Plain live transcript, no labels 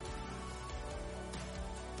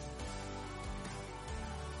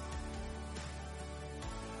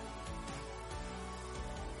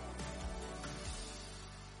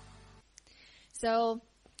So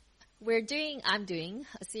I'm doing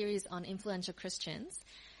a series on influential Christians.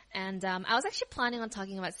 And I was actually planning on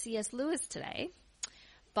talking about C.S. Lewis today.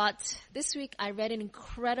 But this week I read an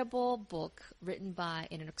incredible book written by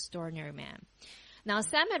an extraordinary man. Now,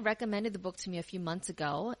 Sam had recommended the book to me a few months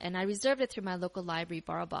ago, and I reserved it through my local library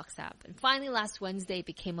BorrowBox app. And finally, last Wednesday, it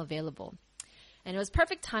became available. And it was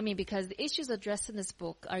perfect timing because the issues addressed in this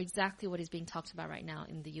book are exactly what is being talked about right now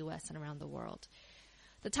in the U.S. and around the world.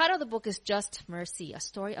 The title of the book is Just Mercy, a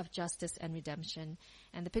story of justice and redemption.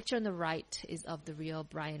 And the picture on the right is of the real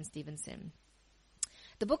Bryan Stevenson.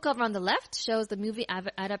 The book cover on the left shows the movie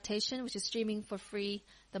adaptation, which is streaming for free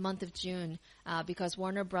the month of June because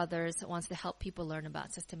Warner Brothers wants to help people learn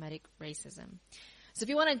about systematic racism. So if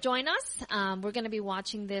you want to join us, we're going to be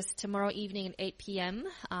watching this tomorrow evening at 8 p.m.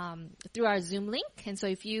 Through our Zoom link. And so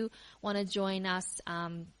if you want to join us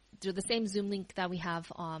through the same Zoom link that we have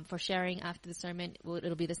for sharing after the sermon,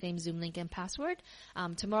 it'll be the same Zoom link and password.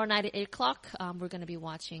 Tomorrow night at 8 o'clock, we're going to be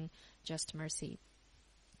watching Just Mercy.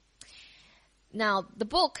 Now, the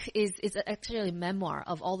book is actually a memoir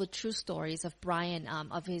of all the true stories of Bryan,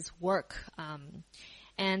 of his work.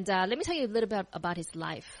 And let me tell you a little bit about his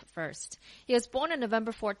life first. He was born on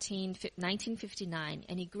November 14, 1959,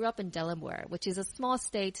 and he grew up in Delaware, which is a small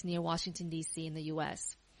state near Washington, D.C. in the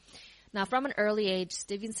U.S. Now, from an early age,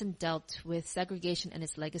 Stevenson dealt with segregation and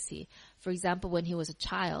its legacy. For example, when he was a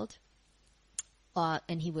child,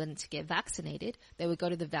 and he went to get vaccinated, they would go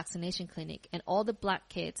to the vaccination clinic, and all the black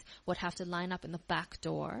kids would have to line up in the back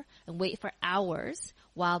door and wait for hours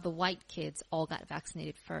while the white kids all got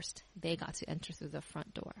vaccinated first. They got to enter through the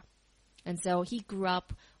front door. And so he grew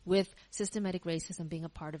up with systematic racism being a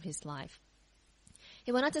part of his life.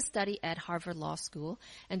 He went on to study at Harvard Law School,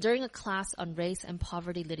 and during a class on race and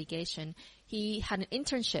poverty litigation, he had an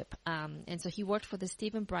internship, and so he worked for the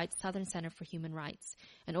Stephen Bright Southern Center for Human Rights,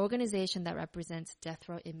 an organization that represents death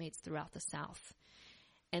row inmates throughout the South.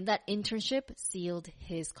 And that internship sealed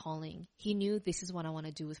his calling. He knew, this is what I want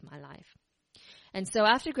to do with my life. And so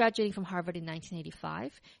after graduating from Harvard in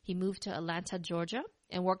 1985, he moved to Atlanta, Georgia,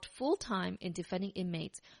 and worked full-time in defending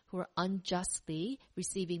inmates who were unjustly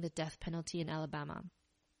receiving the death penalty in Alabama.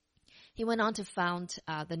 He went on to found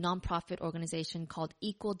the nonprofit organization called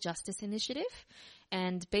Equal Justice Initiative.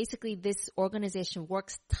 And basically this organization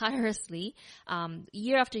works tirelessly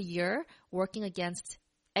year after year, working against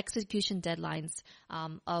execution deadlines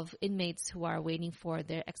of inmates who are waiting for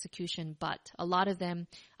their execution, but a lot of them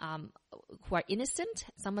who are innocent,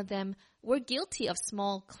 some of them were guilty of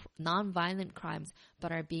small non-violent crimes,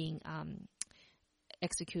 but are being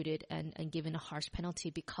executed and given a harsh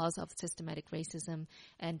penalty because of systematic racism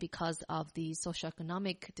and because of the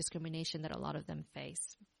socio-economic discrimination that a lot of them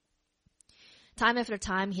face. Time after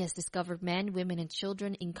time, he has discovered men, women, and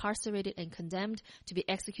children incarcerated and condemned to be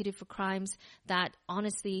executed for crimes that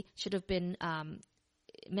honestly should have been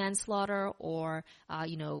manslaughter or,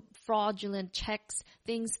 fraudulent checks,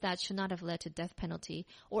 things that should not have led to death penalty,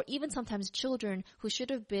 or even sometimes children who should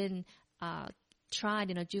have been tried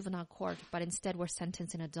in a juvenile court, but instead were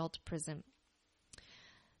sentenced in adult prison.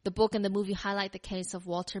 The book and the movie highlight the case of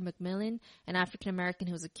Walter McMillan, an African-American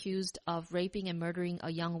who was accused of raping and murdering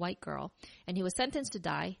a young white girl. And he was sentenced to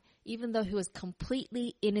die, even though he was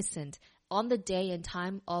completely innocent. On the day and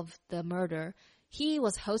time of the murder, he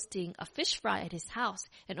was hosting a fish fry at his house,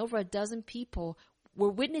 and over a dozen people were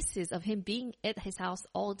witnesses of him being at his house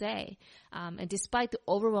all day. And despite the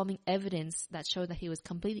overwhelming evidence that showed that he was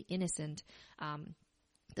completely innocent,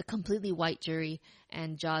 the completely white jury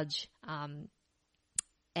and judge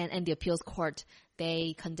and the appeals court,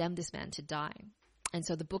 they condemned this man to die. And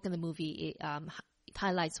so the book and the movie it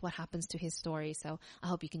highlights what happens to his story. So I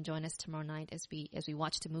hope you can join us tomorrow night as we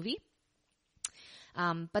watch the movie.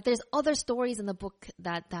 But there's other stories in the book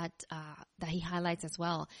that he highlights as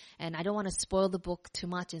well. And I don't want to spoil the book too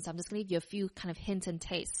much, and so I'm just going to give you a few kind of hints and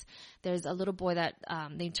tastes. There's a little boy that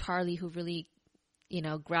named Charlie who really,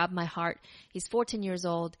 grabbed my heart. He's 14 years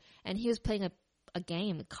old, and he was playing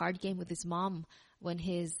a card game with his mom when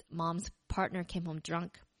his mom's partner came home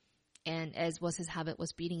drunk. And as was his habit,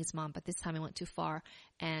 was beating his mom, but this time it went too far,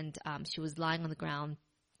 and she was lying on the ground,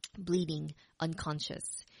 bleeding,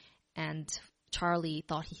 unconscious. And Charlie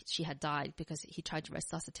thought she had died because he tried to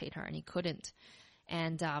resuscitate her and he couldn't.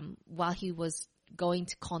 And while he was going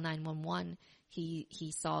to call 911,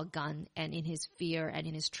 he saw a gun, and in his fear and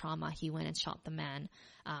in his trauma, he went and shot the man.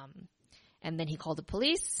 And then he called the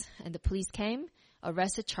police, and the police came,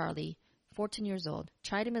 arrested Charlie, 14 years old,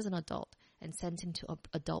 tried him as an adult, and sent him to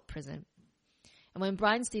adult prison. And when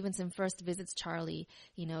Bryan Stevenson first visits Charlie,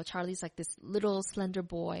 Charlie's like this little slender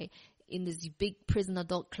boy in this big prison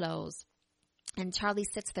adult clothes. And Charlie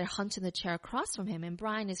sits there hunched in the chair across from him. And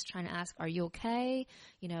Bryan is trying to ask, are you okay?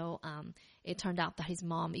 It turned out that his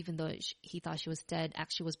mom, even though he thought she was dead,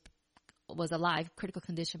 actually was alive, critical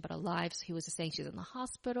condition, but alive. So he was just saying she's in the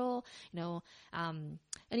hospital, and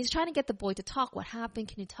he's trying to get the boy to talk. What happened?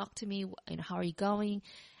 Can you talk to me? How are you going?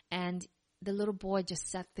 And the little boy just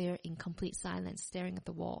sat there in complete silence, staring at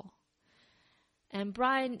the wall. And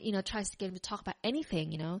Bryan, tries to get him to talk about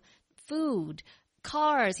anything, food,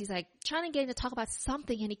 cars. He's like trying to get him to talk about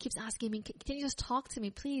something, and he keeps asking me, can you just talk to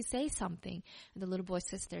me? Please say something. And the little boy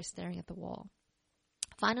sits there staring at the wall.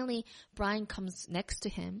 Finally, Bryan comes next to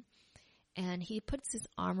him, and he puts his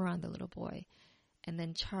arm around the little boy. And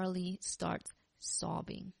then Charlie starts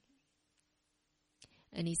sobbing.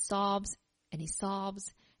 And he sobs, and he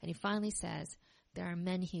sobs, and he finally says, there are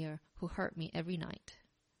men here who hurt me every night.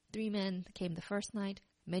 3 men came the first night,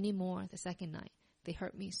 many more the second night. They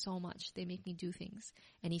hurt me so much. They make me do things.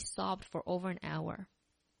 And he sobbed for over an hour.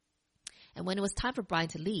 And when it was time for Bryan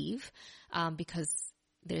to leave, because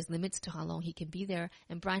there's limits to how long he can be there,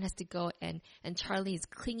 and Bryan has to go, and Charlie is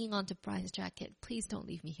clinging onto Bryan's jacket. Please don't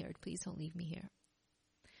leave me here. Please don't leave me here.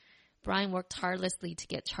 Bryan worked tirelessly to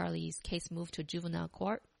get Charlie's case moved to a juvenile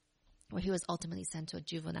court, where he was ultimately sent to a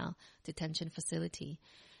juvenile detention facility.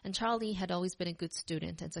 And Charlie had always been a good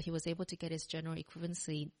student, and so he was able to get his general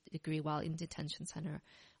equivalency degree while in detention center,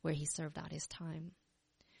 where he served out his time.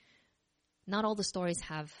 Not all the stories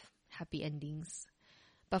have happy endings,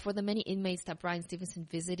 but for the many inmates that Bryan Stevenson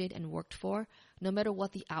visited and worked for, no matter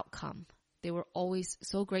what the outcome, they were always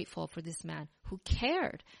so grateful for this man who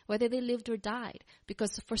cared whether they lived or died,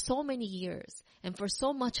 because for so many years and for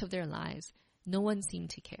so much of their lives, no one seemed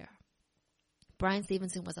to care. Bryan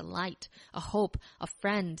Stevenson was a light, a hope, a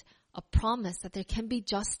friend, a promise that there can be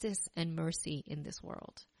justice and mercy in this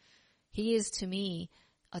world. He is, to me,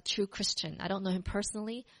 a true Christian. I don't know him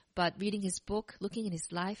personally, but reading his book, looking at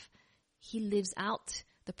his life, he lives out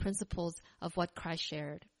the principles of what Christ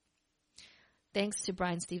shared. Thanks to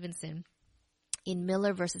Bryan Stevenson, in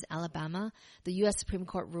Miller versus Alabama, the U.S. Supreme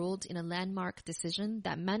Court ruled in a landmark decision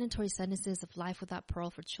that mandatory sentences of life without parole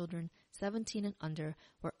for children 17 and under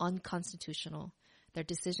were unconstitutional. Their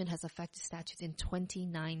decision has affected statutes in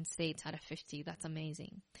 29 states out of 50. That's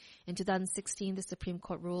amazing. In 2016, the Supreme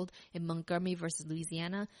Court ruled in Montgomery versus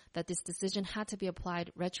Louisiana that this decision had to be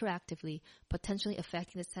applied retroactively, potentially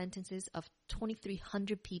affecting the sentences of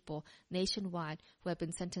 2,300 people nationwide who had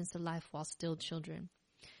been sentenced to life while still children.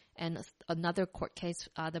 And another court case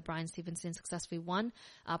that Bryan Stevenson successfully won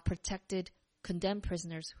protected condemned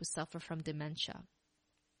prisoners who suffer from dementia.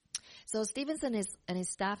 So Stevenson and his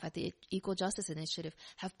staff at the Equal Justice Initiative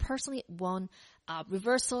have personally won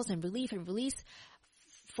reversals and relief and release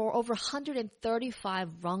for over 135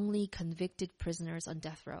 wrongly convicted prisoners on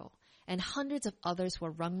death row, and hundreds of others who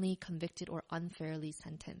were wrongly convicted or unfairly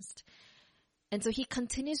sentenced. And so he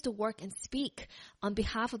continues to work and speak on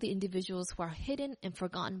behalf of the individuals who are hidden and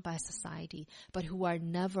forgotten by society, but who are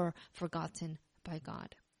never forgotten by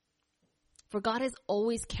God. For God has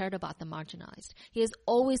always cared about the marginalized. He has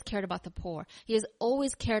always cared about the poor. He has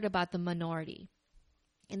always cared about the minority.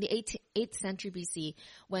 In the 8th century BC,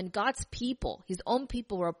 when God's people, his own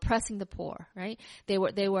people, were oppressing the poor, right? They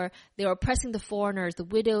were oppressing the foreigners, the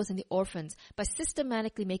widows, and the orphans by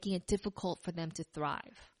systematically making it difficult for them to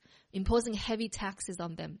thrive, imposing heavy taxes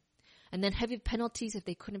on them, and then heavy penalties if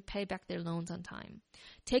they couldn't pay back their loans on time,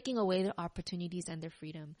 taking away their opportunities and their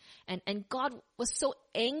freedom. And God was so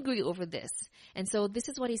angry over this. And so this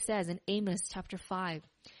is what he says in Amos chapter 5.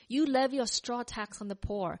 You levy a straw tax on the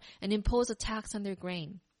poor and impose a tax on their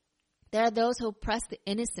grain. There are those who oppress the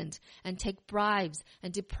innocent and take bribes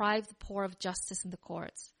and deprive the poor of justice in the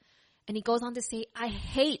courts. And he goes on to say,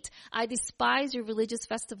 I despise your religious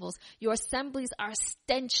festivals. Your assemblies are a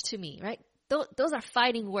stench to me, right? Those are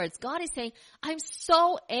fighting words. God is saying, I'm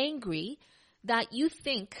so angry that you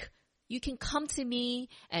think you can come to me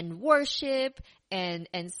and worship and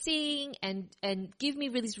sing and give me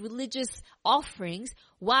these religious offerings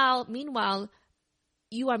while meanwhile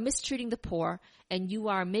you are mistreating the poor and you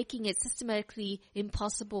are making it systematically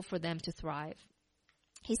impossible for them to thrive.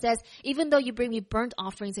 He says, even though you bring me burnt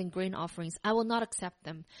offerings and grain offerings, I will not accept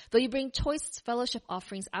them. Though you bring choice fellowship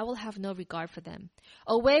offerings, I will have no regard for them.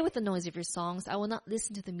 Away with the noise of your songs. I will not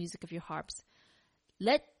listen to the music of your harps.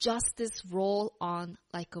 Let justice roll on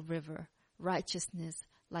like a river, righteousness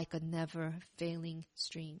like a never-failing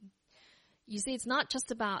stream. You see, it's not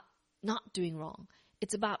just about not doing wrong.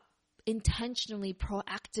 It's about intentionally,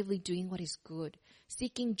 proactively doing what is good,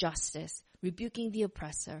 seeking justice, rebuking the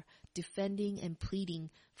oppressor, defending and pleading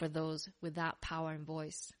for those without power and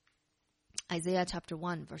voice. Isaiah chapter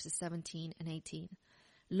 1 verses 17 and 18.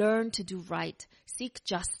 Learn to do right. Seek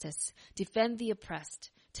justice. Defend the oppressed.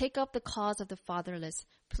 Take up the cause of the fatherless.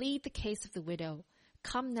 Plead the case of the widow.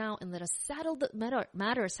 Come now and let us settle the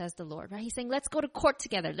matter, says the Lord. Right? He's saying, let's go to court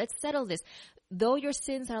together. Let's settle this. Though your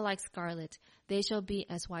sins are like scarlet, they shall be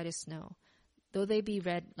as white as snow. Though they be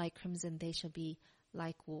red like crimson, they shall be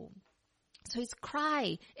like wool. So his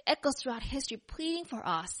cry echoes throughout history, pleading for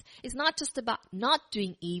us. It's not just about not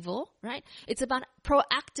doing evil, right? It's about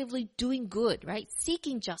proactively doing good, right?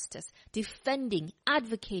 Seeking justice, defending,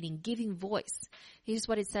 advocating, giving voice. Here's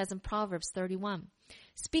what it says in Proverbs 31.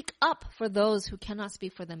 Speak up for those who cannot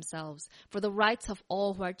speak for themselves, for the rights of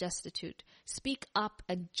all who are destitute. Speak up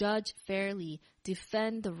and judge fairly.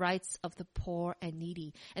 Defend the rights of the poor and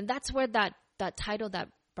needy. And that's where that title that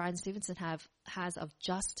Bryan Stevenson has of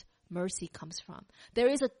just mercy comes from. There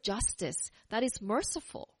is a justice that is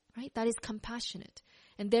merciful, right? That is compassionate.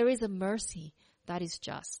 And there is a mercy that is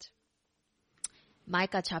just.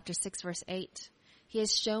 Micah chapter 6 verse 8. He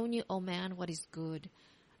has shown you, O man, what is good.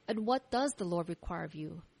 And what does the Lord require of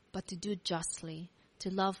you? But to do justly, to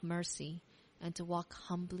love mercy, and to walk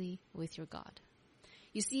humbly with your God.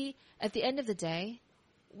 You see, at the end of the day,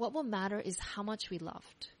 what will matter is how much we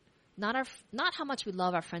loved. Not how much we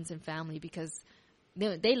love our friends and family, because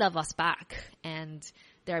they love us back, and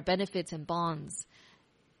there are benefits and bonds.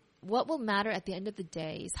 What will matter at the end of the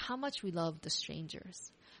day is how much we love the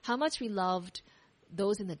strangers, how much we loved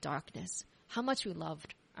those in the darkness, how much we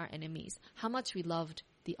loved our enemies, how much we loved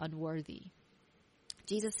the unworthy.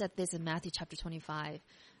 Jesus said this in Matthew chapter 25,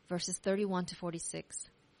 verses 31 to 46.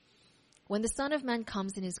 When the Son of Man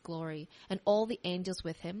comes in his glory and all the angels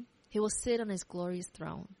with him, he will sit on his glorious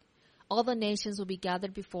throne. All the nations will be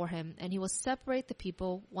gathered before him, and he will separate the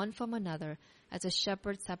people one from another as a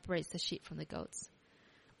shepherd separates the sheep from the goats.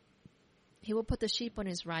 He will put the sheep on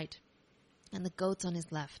his right and the goats on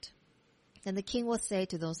his left. Then the king will say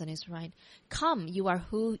to those on his right, Come,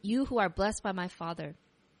 you who are blessed by my Father.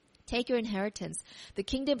 Take your inheritance, the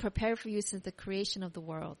kingdom prepared for you since the creation of the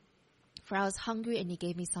world. For I was hungry, and you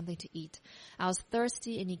gave me something to eat. I was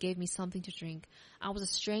thirsty, and you gave me something to drink. I was a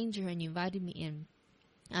stranger, and you invited me in.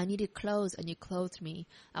 I needed clothes, and you clothed me.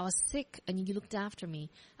 I was sick, and you looked after me.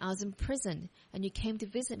 I was in prison, and you came to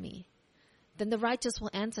visit me. Then the righteous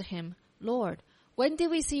will answer him, Lord, when did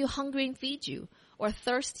we see you hungry and feed you, or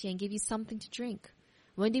thirsty and give you something to drink?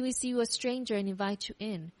 When did we see you a stranger and invite you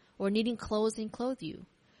in, or needing clothes and clothe you?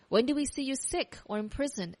 When did we see you sick or in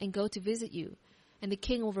prison and go to visit you? And the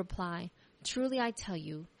king will reply, Truly I tell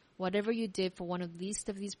you, whatever you did for one of the least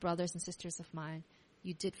of these brothers and sisters of mine,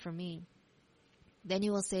 you did for me. Then he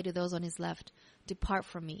will say to those on his left, Depart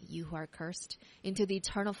from me, you who are cursed, into the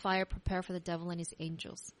eternal fire prepared for the devil and his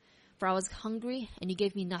angels. For I was hungry, and you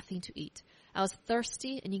gave me nothing to eat. I was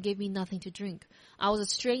thirsty, and you gave me nothing to drink. I was a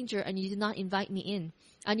stranger, and you did not invite me in.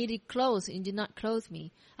 I needed clothes, and you did not clothe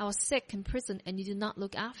me. I was sick in prison, and you did not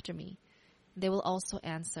look after me. They will also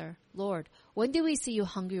answer, Lord, when did we see you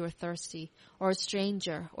hungry or thirsty, or a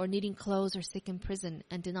stranger, or needing clothes or sick in prison,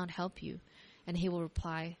 and did not help you? And he will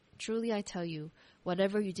reply, Truly I tell you,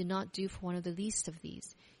 whatever you did not do for one of the least of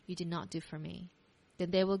these, you did not do for me.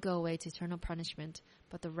 Then they will go away to eternal punishment,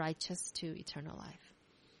 but the righteous to eternal life.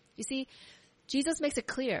 You see, Jesus makes it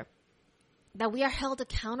clear that we are held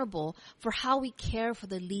accountable for how we care for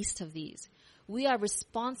the least of these. We are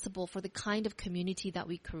responsible for the kind of community that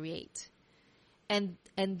we create. And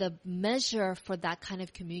the measure for that kind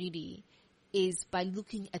of community is by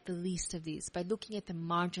looking at the least of these, by looking at the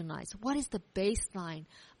marginalized. What is the baseline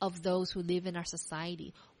of those who live in our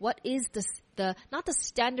society? What is the not the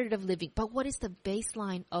standard of living, but what is the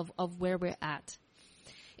baseline of where we're at?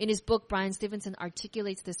 In his book, Bryan Stevenson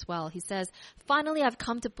articulates this well. He says, Finally, I've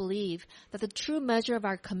come to believe that the true measure of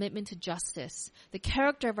our commitment to justice, the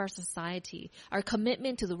character of our society, our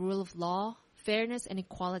commitment to the rule of law, fairness, and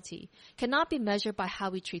equality cannot be measured by how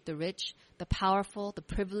we treat the rich, the powerful, the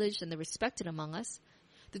privileged, and the respected among us.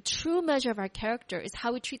 The true measure of our character is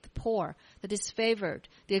how we treat the poor, the disfavored,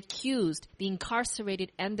 the accused, the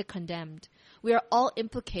incarcerated, and the condemned. We are all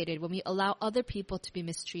implicated when we allow other people to be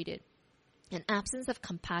mistreated. An absence of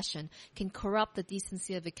compassion can corrupt the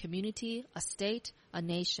decency of a community, a state, a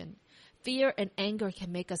nation. Fear and anger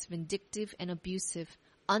can make us vindictive and abusive,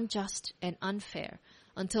 unjust and unfair,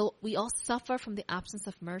 until we all suffer from the absence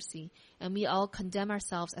of mercy and we all condemn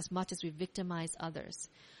ourselves as much as we victimize others.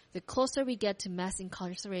 The closer we get to mass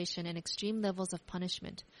incarceration and extreme levels of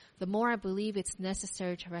punishment, the more I believe it's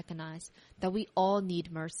necessary to recognize that we all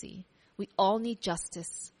need mercy. We all need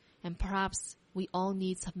justice, and perhaps we all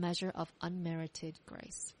need some measure of unmerited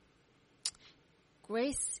grace.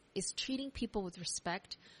 Grace is treating people with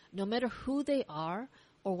respect, no matter who they are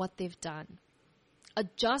or what they've done. a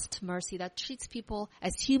just mercy that treats people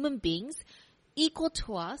as human beings, equal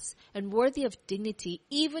to us and worthy of dignity,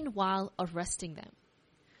 even while arresting them.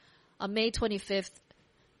 On May 25th,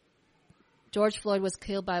 George Floyd was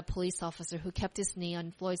killed by a police officer who kept his knee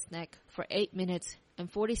on Floyd's neck for 8 minutes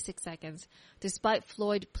and 46 seconds, despite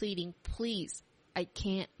Floyd pleading, "Please, I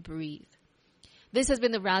can't breathe." This has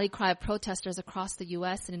been the rally cry of protesters across the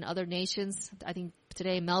U.S. and in other nations. I think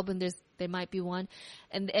today in Melbourne there might be one.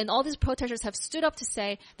 And all these protesters have stood up to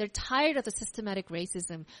say they're tired of the systematic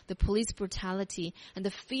racism, the police brutality, and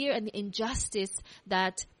the fear and the injustice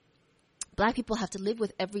that Black people have to live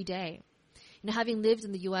with every day. Having lived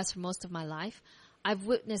in the U.S. for most of my life, I've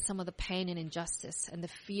witnessed some of the pain and injustice and the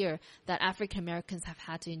fear that African Americans have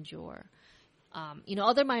had to endure.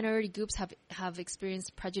 Other minority groups have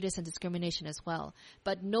experienced prejudice and discrimination as well,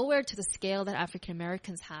 but nowhere to the scale that African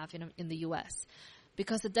Americans have in the U.S.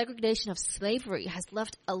 Because the degradation of slavery has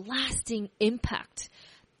left a lasting impact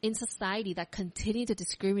in society that continue to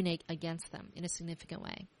discriminate against them in a significant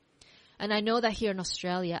way. And I know that here in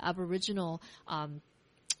Australia, Aboriginal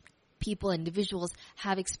people, individuals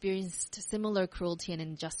have experienced similar cruelty and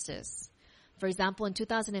injustice. For example, in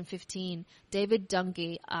 2015, David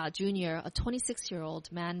Dungay Jr., a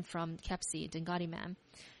 26-year-old man from Kepsi, Dingati man,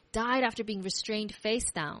 died after being restrained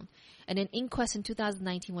face down. And an inquest in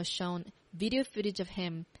 2019 was shown video footage of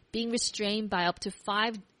him being restrained by up to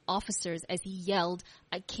 5 officers as he yelled,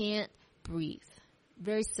 "I can't breathe."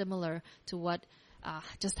 Very similar to what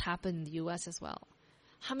just happened in the U.S. as well.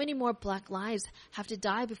 How many more Black lives have to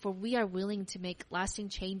die before we are willing to make lasting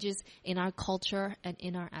changes in our culture and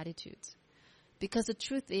in our attitudes? Because the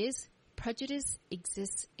truth is, prejudice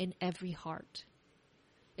exists in every heart.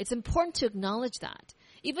 It's important to acknowledge that.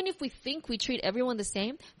 Even if we think we treat everyone the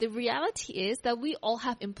same, the reality is that we all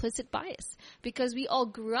have implicit bias because we all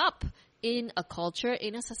grew up in a culture,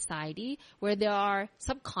 in a society where there are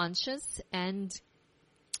subconscious and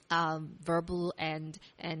verbal and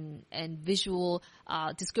visual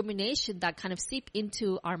discrimination that kind of seep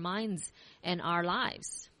into our minds and our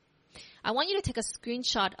lives. I want you to take a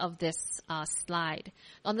screenshot of this slide.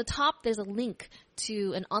 On the top, there's a link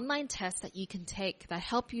to an online test that you can take that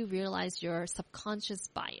help you realize your subconscious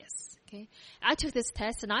bias. Okay, I took this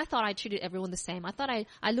test and I thought I treated everyone the same. I thought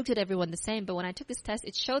I looked at everyone the same, but when I took this test,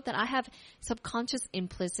 it showed that I have subconscious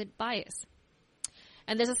implicit bias.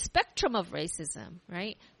 And there's a spectrum of racism,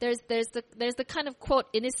 right? There's the kind of, quote,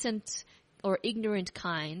 innocent or ignorant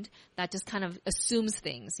kind that just kind of assumes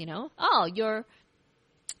things, Oh, you're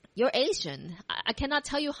Asian. I cannot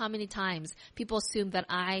tell you how many times people assume that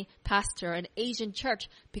I pastor an Asian church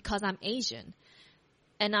because I'm Asian.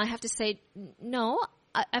 And I have to say, no,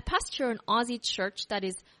 I pastor an Aussie church that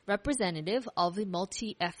is representative of the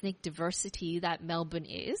multi-ethnic diversity that Melbourne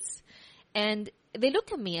is. And they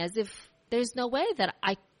look at me as if there's no way that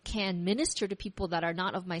I can minister to people that are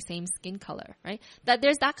not of my same skin color, right? That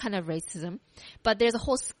there's that kind of racism, but there's a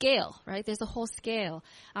whole scale, right? There's a whole scale.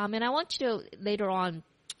 And I want you to later on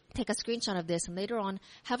take a screenshot of this and later on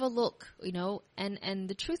have a look, and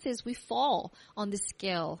the truth is we fall on this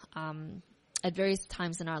scale at various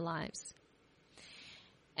times in our lives.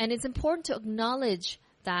 And it's important to acknowledge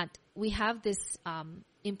that we have this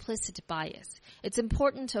implicit bias. It's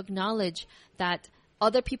important to acknowledge that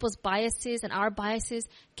other people's biases and our biases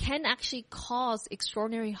can actually cause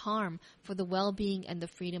extraordinary harm for the well-being and the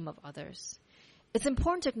freedom of others. It's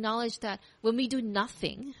important to acknowledge that when we do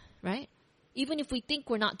nothing, right, even if we think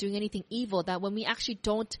we're not doing anything evil, that when we actually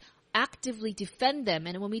don't actively defend them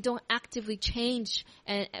and when we don't actively change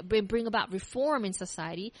and bring about reform in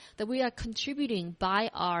society, that we are contributing by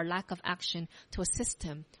our lack of action to a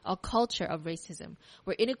system, a culture of racism,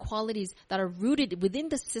 where inequalities that are rooted within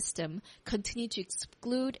the system continue to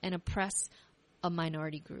exclude and oppress a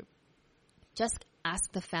minority group. Just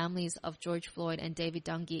ask the families of George Floyd and David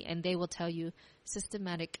Dungay, and they will tell you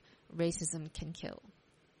systematic racism can kill.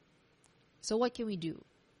 So what can we do?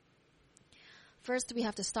 First, we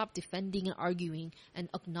have to stop defending and arguing and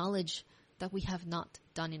acknowledge that we have not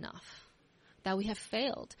done enough, that we have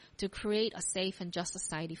failed to create a safe and just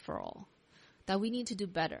society for all, that we need to do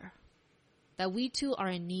better, that we too are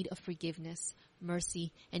in need of forgiveness,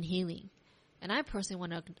 mercy, and healing. And I personally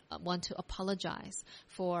want to apologize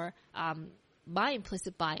for my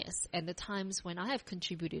implicit bias and the times when I have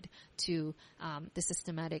contributed to the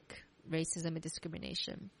systematic racism and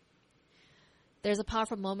discrimination. There's a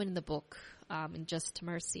powerful moment in the book, in Just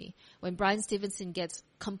Mercy, when Bryan Stevenson gets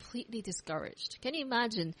completely discouraged. Can you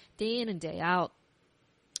imagine day in and day out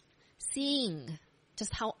seeing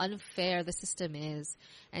just how unfair the system is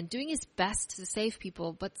and doing his best to save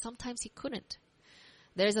people, but sometimes he couldn't.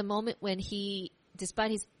 There's a moment when he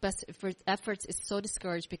despite his best efforts, is so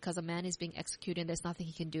discouraged because a man is being executed and there's nothing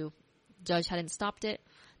he can do. Judge hadn't stopped it.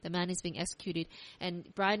 The man is being executed.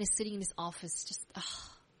 And Bryan is sitting in his office just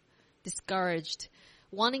discouraged,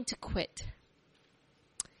 wanting to quit.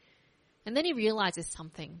 And then he realizes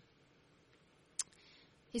something.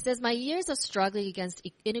 He says, my years of struggling against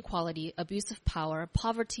inequality, abuse of power,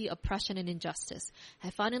 poverty, oppression, and injustice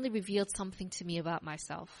have finally revealed something to me about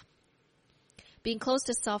myself. Being close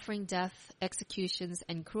to suffering, death, executions,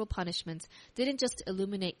 and cruel punishments didn't just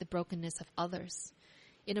illuminate the brokenness of others.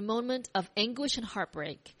 In a moment of anguish and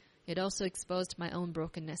heartbreak, it also exposed my own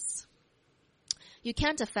brokenness. You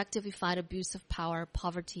can't effectively fight abuse of power,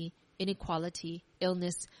 poverty, inequality,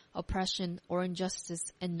 illness, oppression, or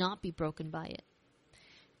injustice and not be broken by it.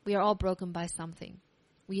 We are all broken by something.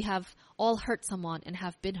 We have all hurt someone and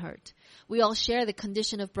have been hurt. We all share the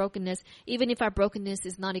condition of brokenness, even if our brokenness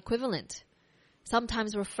is not equivalent.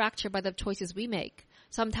 Sometimes we're fractured by the choices we make.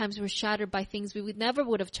 Sometimes we're shattered by things we never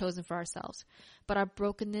would have chosen for ourselves. But our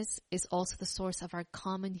brokenness is also the source of our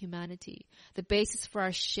common humanity, the basis for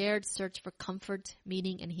our shared search for comfort,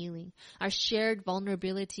 meaning, and healing. Our shared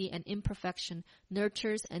vulnerability and imperfection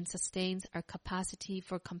nurtures and sustains our capacity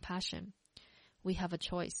for compassion. We have a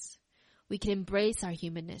choice. We can embrace our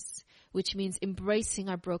humanness, which means embracing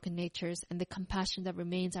our broken natures and the compassion that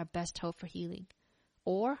remains our best hope for healing.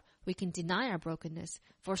 Or we can deny our brokenness,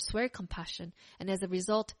 forswear compassion, and as a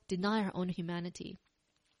result, deny our own humanity.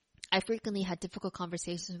 I frequently had difficult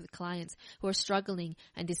conversations with clients who are struggling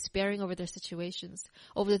and despairing over their situations,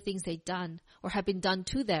 over the things they'd done or had been done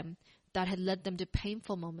to them that had led them to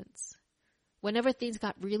painful moments. Whenever things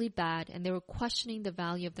got really bad and they were questioning the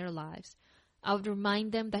value of their lives, I would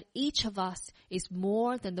remind them that each of us is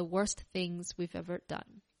more than the worst things we've ever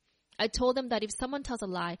done. I told them that if someone tells a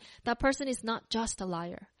lie, that person is not just a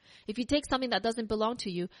liar. If you take something that doesn't belong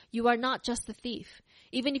to you, you are not just a thief.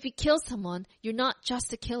 Even if you kill someone, you're not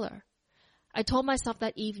just a killer. I told myself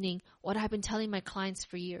that evening what I've been telling my clients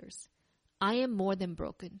for years. I am more than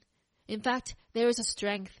broken. In fact, there is a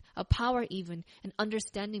strength, a power even, in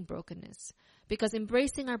understanding brokenness. Because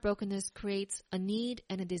embracing our brokenness creates a need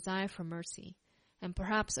and a desire for mercy, and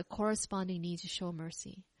perhaps a corresponding need to show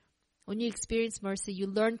mercy. When you experience mercy, you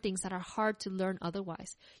learn things that are hard to learn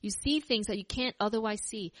otherwise. You see things that you can't otherwise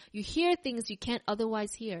see. You hear things you can't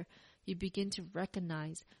otherwise hear. You begin to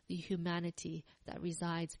recognize the humanity that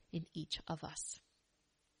resides in each of us.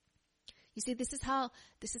 You see, this is how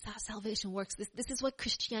salvation works. This is what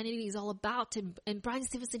Christianity is all about. And Bryan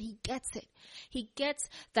Stevenson, he gets it. He gets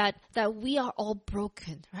that we are all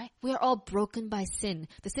broken, right? We are all broken by sin,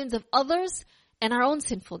 the sins of others and our own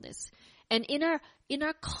sinfulness. And in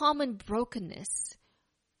our common brokenness,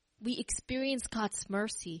 we experience God's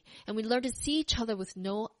mercy and we learn to see each other with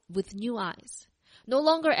new eyes. No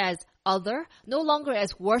longer as other, no longer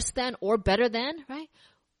as worse than or better than, right?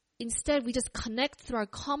 Instead, we just connect through our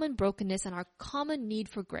common brokenness and our common need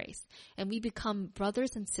for grace, and we become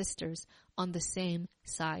brothers and sisters on the same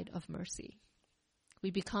side of mercy.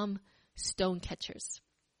 We become stone catchers.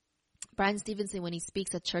 Bryan Stevenson, when he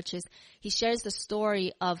speaks at churches, he shares the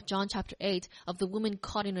story of John chapter 8 of the woman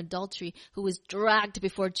caught in adultery who was dragged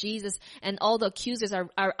before Jesus, and all the accusers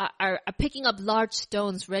are picking up large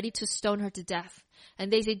stones ready to stone her to death.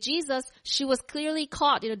 And they say, Jesus, she was clearly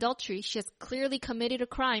caught in adultery. She has clearly committed a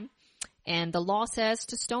crime. And the law says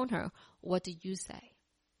to stone her. What do you say?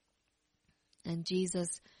 And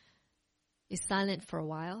Jesus is silent for a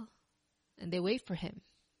while. And they wait for him.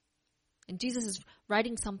 And Jesus is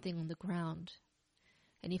writing something on the ground.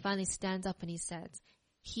 And he finally stands up and he says,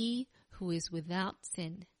 he who is without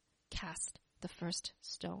sin, cast the first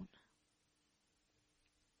stone.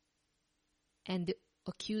 And the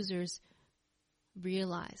accusers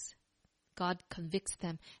realize God convicts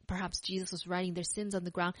them. Perhaps Jesus was writing their sins on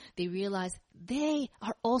the ground. They realize they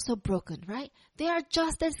are also broken, right? They are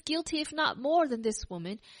just as guilty, if not more, than this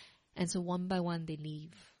woman. And so one by one they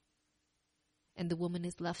leave. And the woman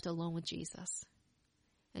is left alone with Jesus.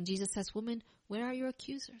 And Jesus says, woman, where are your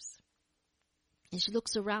accusers? And she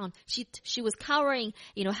looks around. She was cowering,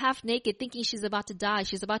 half naked, thinking she's about to die.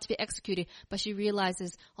 She's about to be executed. But she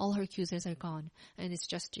realizes all her accusers are gone. And it's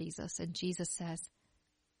just Jesus. And Jesus says,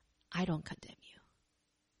 I don't condemn you.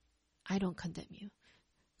 I don't condemn you.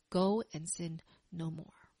 Go and sin no more.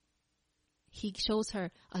 He shows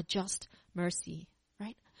her a just mercy,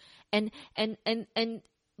 right? And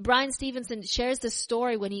Bryan Stevenson shares this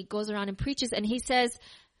story when he goes around and preaches. And he says,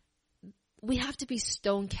 we have to be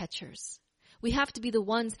stone catchers. We have to be the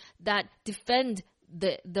ones that defend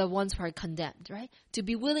the ones who are condemned, right? To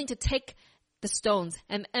be willing to take the stones.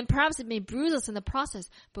 And perhaps it may bruise us in the process,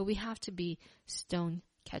 but we have to be stone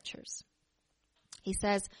catchers. He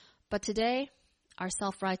says, "But today, our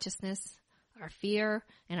self-righteousness, our fear,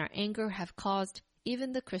 and our anger have caused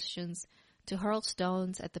even the Christians to hurl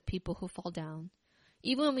stones at the people who fall down,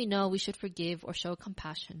 even when we know we should forgive or show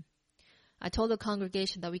compassion. I told the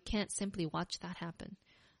congregation that we can't simply watch that happen.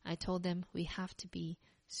 I told them we have to be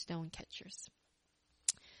stone catchers."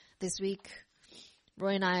 This week,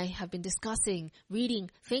 Roy and I have been discussing, reading,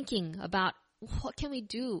 thinking about what can we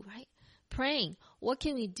do, right? Praying, what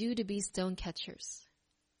can we do to be stone catchers?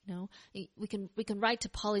 You know, we can write to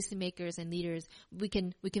policymakers and leaders. We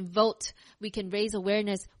can vote. We can raise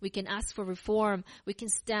awareness. We can ask for reform. We can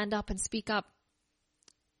stand up and speak up.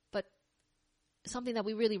 But something that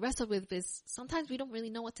we really wrestle with is sometimes we don't really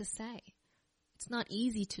know what to say. It's not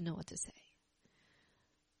easy to know what to say.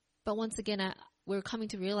 But once again, we're coming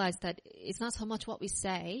to realize that it's not so much what we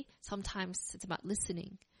say. Sometimes it's about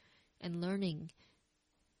listening and learning.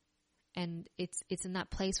 And it's in that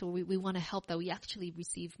place where we want to help that we actually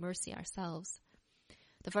receive mercy ourselves.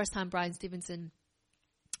 The first time Bryan Stevenson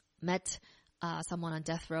met someone on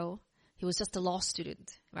death row, he was just a law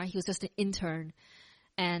student, right? He was just an intern.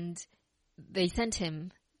 And they sent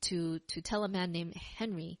him to tell a man named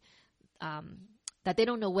Henry that they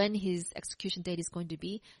don't know when his execution date is going to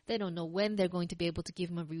be. They don't know when they're going to be able to give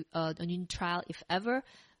him a new trial, if ever.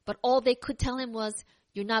 But all they could tell him was,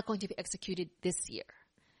 "You're not going to be executed this year."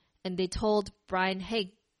 And they told Bryan,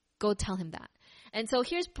 "Hey, go tell him that." And so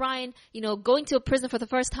here's Bryan, going to a prison for the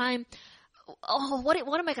first time. Oh, what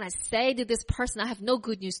am I going to say to this person? I have no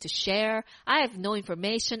good news to share. I have no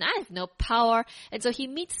information. I have no power. And so he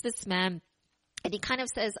meets this man. And he kind of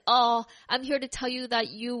says, "Oh, I'm here to tell you that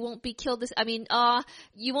you won't be killed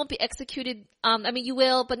you won't be executed. You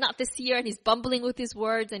will, but not this year." And he's bumbling with his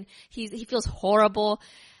words and he feels horrible.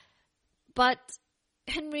 But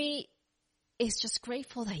Henry is just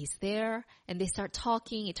grateful that he's there, and they start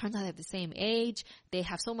talking. It turns out they have the same age. They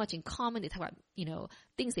have so much in common. They talk about,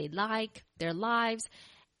 things they like, their lives.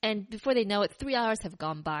 And before they know it, 3 hours have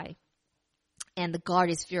gone by. And the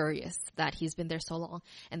guard is furious that he's been there so long.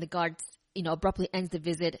 And the guard, abruptly ends the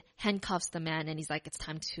visit, handcuffs the man, and he's like, "It's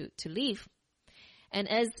time to leave." And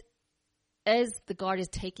as the guard is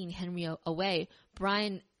taking Henry away,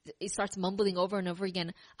 Bryan starts mumbling over and over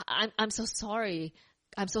again, I'm so sorry.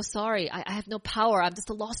 I'm so sorry. I have no power. I'm just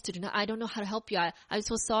a law student. I don't know how to help you. I'm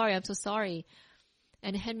so sorry. I'm so sorry."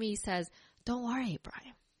 And Henry says, "Don't worry,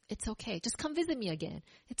 Bryan. It's okay. Just come visit me again.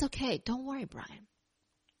 It's okay. Don't worry, Bryan."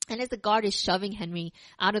 And as the guard is shoving Henry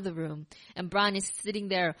out of the room, and Bryan is sitting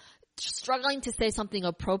there struggling to say something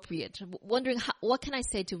appropriate, wondering what can I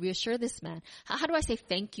say to reassure this man? How do I say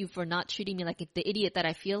thank you for not treating me like the idiot that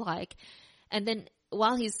I feel like? And then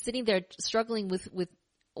while he's sitting there struggling with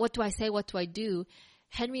what do I say, what do I do,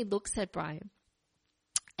 Henry looks at Bryan,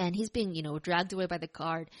 and he's being, dragged away by the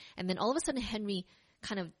guard. And then all of a sudden, Henry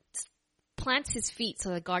kind of plants his feet so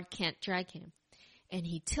the guard can't drag him. And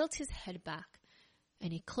he tilts his head back,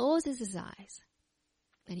 and he closes his eyes,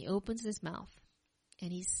 and he opens his mouth,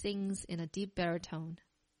 and he sings in a deep baritone,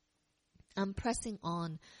 "I'm pressing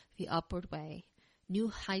on the upward way. New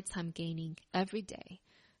heights I'm gaining every day.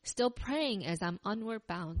 Still praying as I'm onward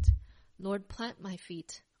bound. Lord, plant my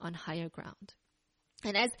feet on higher ground."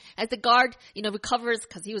 And as the guard, recovers,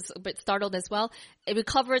 because he was a bit startled as well, it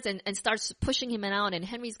recovers and starts pushing him out, and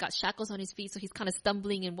Henry's got shackles on his feet, so he's kind of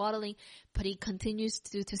stumbling and waddling, but he continues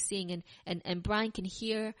to sing, and Bryan can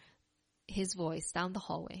hear his voice down the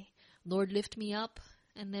hallway. "Lord, lift me up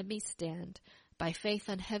and let me stand by faith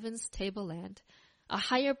on heaven's tableland, a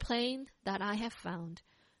higher plane that I have found.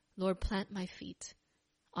 Lord, plant my feet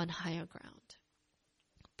on higher ground."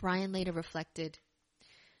 Bryan later reflected,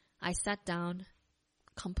 "I sat down,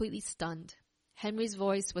 completely stunned. Henry's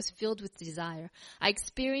voice was filled with desire. I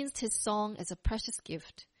experienced his song as a precious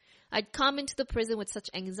gift. I'd come into the prison with such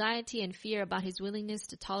anxiety and fear about his willingness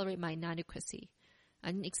to tolerate my inadequacy.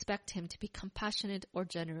 I didn't expect him to be compassionate or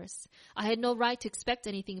generous. I had no right to expect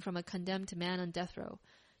anything from a condemned man on death row,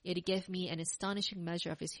 yet he gave me an astonishing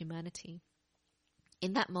measure of his humanity.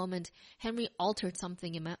 In that moment, Henry altered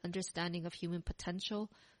something in my understanding of human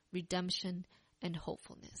potential, redemption, and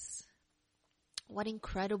hopefulness." What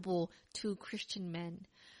incredible two Christian men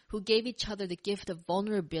who gave each other the gift of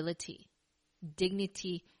vulnerability,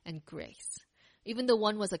 dignity, and grace. Even though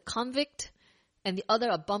one was a convict and the other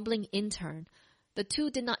a bumbling intern, the two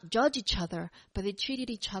did not judge each other, but they treated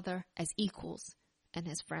each other as equals and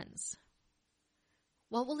as friends.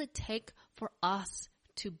 What will it take for us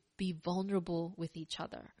to be vulnerable with each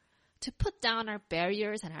other? To put down our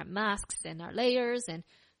barriers and our masks and our layers and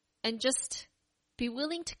just be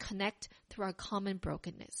willing to connect through our common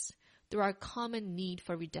brokenness, through our common need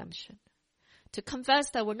for redemption. to confess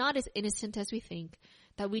that we're not as innocent as we think,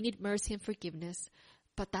 that we need mercy and forgiveness,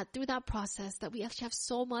 but that through that process that we actually have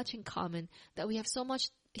so much in common, that we have so much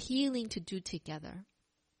healing to do together.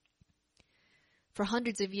 For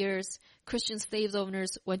hundreds of years, Christian slave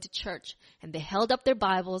owners went to church and they held up their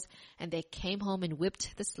Bibles and they came home and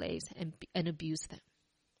whipped the slaves and abused them.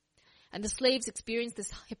 And the slaves experienced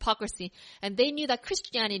this hypocrisy, and they knew that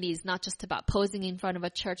Christianity is not just about posing in front of a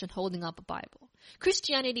church and holding up a Bible.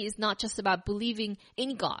 Christianity is not just about believing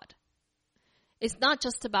in God. It's not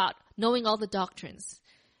just about knowing all the doctrines.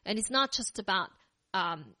 And it's not just about,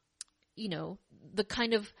 the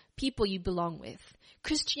kind of people you belong with.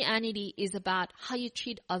 Christianity is about how you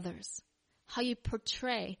treat others, how you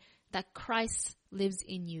portray that Christ lives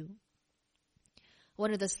in you.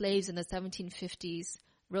 One of the slaves in the 1750s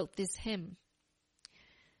wrote this hymn.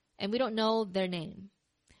 And we don't know their name,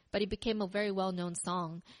 but it became a very well-known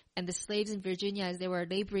song. And the slaves in Virginia, as they were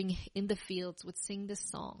laboring in the fields, would sing this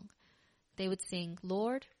song. They would sing,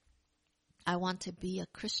 "Lord, I want to be a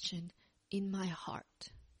Christian in my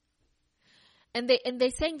heart." And they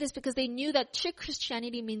sang this because they knew that true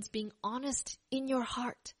Christianity means being honest in your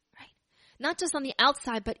heart, right? Not just on the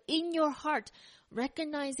outside, but in your heart,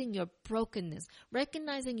 recognizing your brokenness,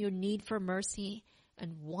 recognizing your need for mercy,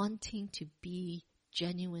 and wanting to be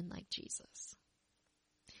genuine like Jesus.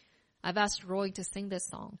 I've asked Roy to sing this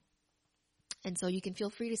song. And so you can feel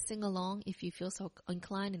free to sing along if you feel so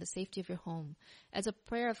inclined in the safety of your home as a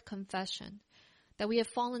prayer of confession that we have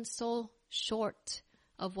fallen so short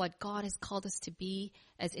of what God has called us to be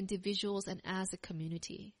as individuals and as a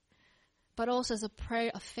community. But also as a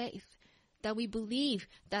prayer of faith that we believe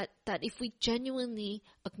that if we genuinely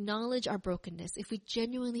acknowledge our brokenness, if we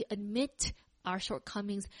genuinely admit our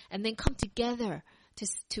shortcomings and then come together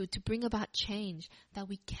to bring about change, that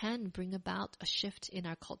we can bring about a shift in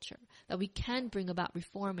our culture, that we can bring about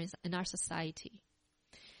reform in our society.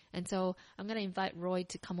 And so I'm going to invite Roy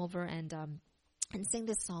to come over and sing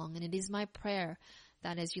this song. And it is my prayer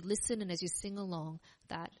that as you listen and as you sing along,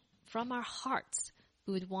 that from our hearts,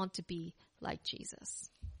 we would want to be like Jesus.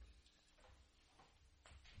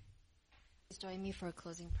 Please join me for a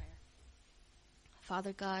closing prayer.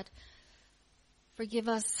 Father God, forgive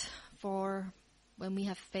us for when we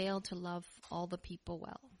have failed to love all the people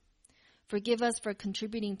well. Forgive us for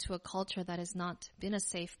contributing to a culture that has not been a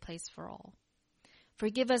safe place for all.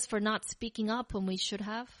 Forgive us for not speaking up when we should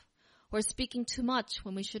have, or speaking too much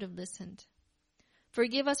when we should have listened.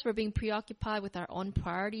 Forgive us for being preoccupied with our own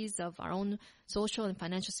priorities of our own social and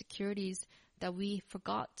financial securities, that we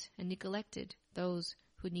forgot and neglected those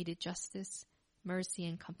who needed justice, mercy,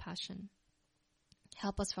 and compassion.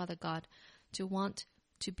 Help us, Father God, to want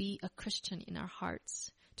to be a Christian in our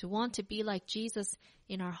hearts, to want to be like Jesus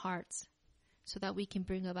in our hearts, so that we can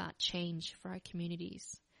bring about change for our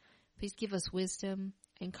communities. Please give us wisdom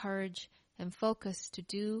and courage and focus to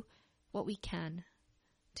do what we can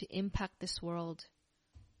to impact this world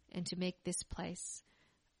and to make this place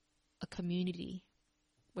a community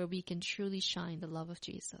where we can truly shine the love of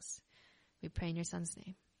Jesus. We pray in your Son's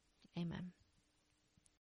name. Amen.